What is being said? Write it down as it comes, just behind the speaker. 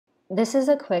This is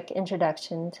a quick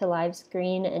introduction to Live's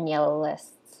green and yellow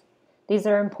lists. These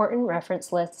are important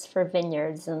reference lists for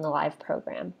vineyards in the Live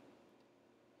program.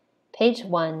 Page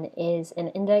 1 is an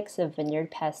index of vineyard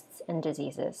pests and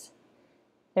diseases.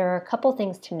 There are a couple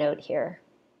things to note here.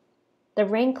 The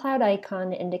rain cloud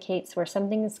icon indicates where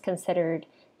something is considered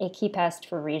a key pest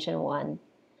for Region 1,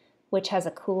 which has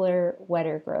a cooler,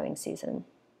 wetter growing season.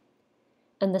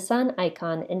 And the sun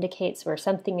icon indicates where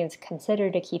something is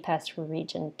considered a key pest for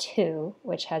Region 2,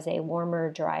 which has a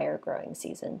warmer, drier growing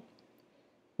season.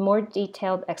 A more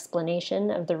detailed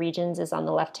explanation of the regions is on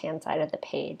the left-hand side of the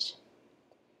page.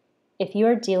 If you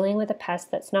are dealing with a pest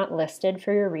that's not listed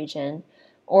for your region,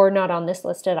 or not on this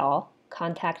list at all,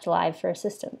 contact Live for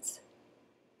assistance.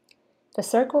 The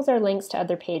circles are links to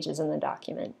other pages in the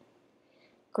document.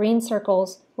 Green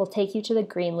circles will take you to the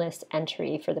green list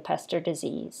entry for the pest or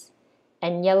disease,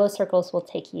 and yellow circles will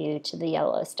take you to the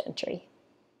yellow list entry.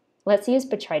 Let's use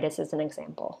botrytis as an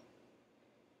example.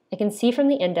 I can see from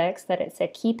the index that it's a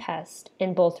key pest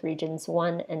in both regions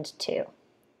 1 and 2.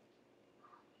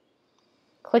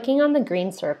 Clicking on the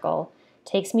green circle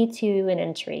takes me to an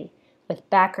entry with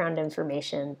background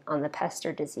information on the pest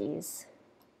or disease.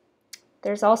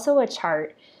 There's also a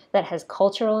chart that has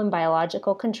cultural and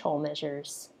biological control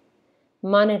measures,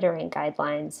 monitoring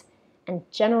guidelines, and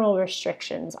general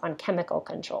restrictions on chemical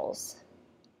controls.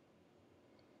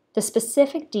 The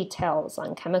specific details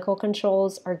on chemical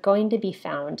controls are going to be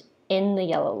found in the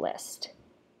yellow list.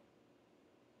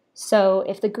 So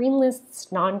if the green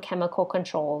list's non-chemical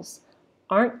controls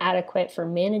aren't adequate for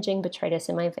managing botrytis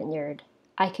in my vineyard,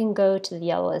 I can go to the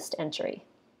yellow list entry.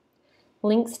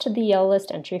 Links to the yellow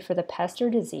list entry for the pest or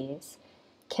disease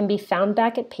can be found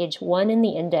back at page 1 in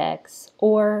the index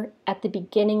or at the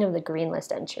beginning of the green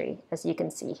list entry, as you can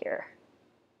see here.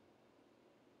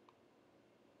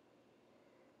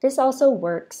 This also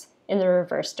works in the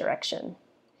reverse direction.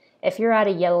 If you're at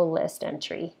a yellow list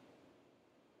entry,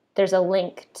 there's a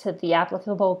link to the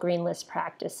applicable green list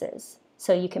practices,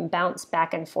 so you can bounce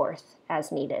back and forth as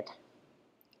needed.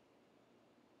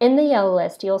 In the yellow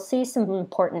list, you'll see some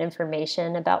important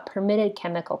information about permitted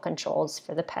chemical controls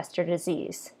for the pest or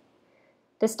disease.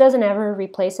 This doesn't ever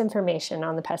replace information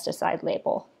on the pesticide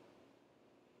label.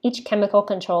 Each chemical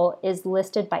control is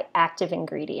listed by active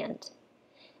ingredient,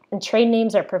 and trade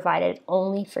names are provided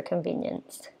only for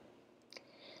convenience.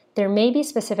 There may be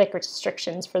specific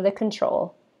restrictions for the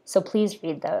control, so please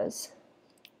read those.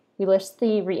 We list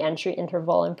the re-entry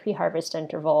interval and pre-harvest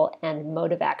interval and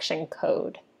mode of action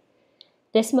code.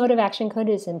 This mode of action code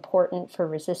is important for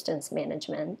resistance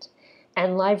management,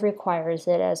 and Live requires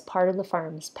it as part of the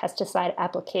farm's pesticide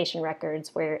application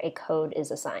records where a code is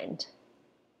assigned.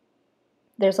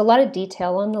 There's a lot of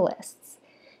detail on the lists,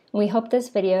 and we hope this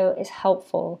video is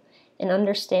helpful in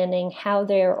understanding how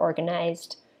they are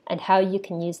organized and how you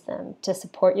can use them to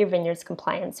support your vineyard's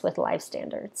compliance with Live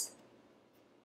standards.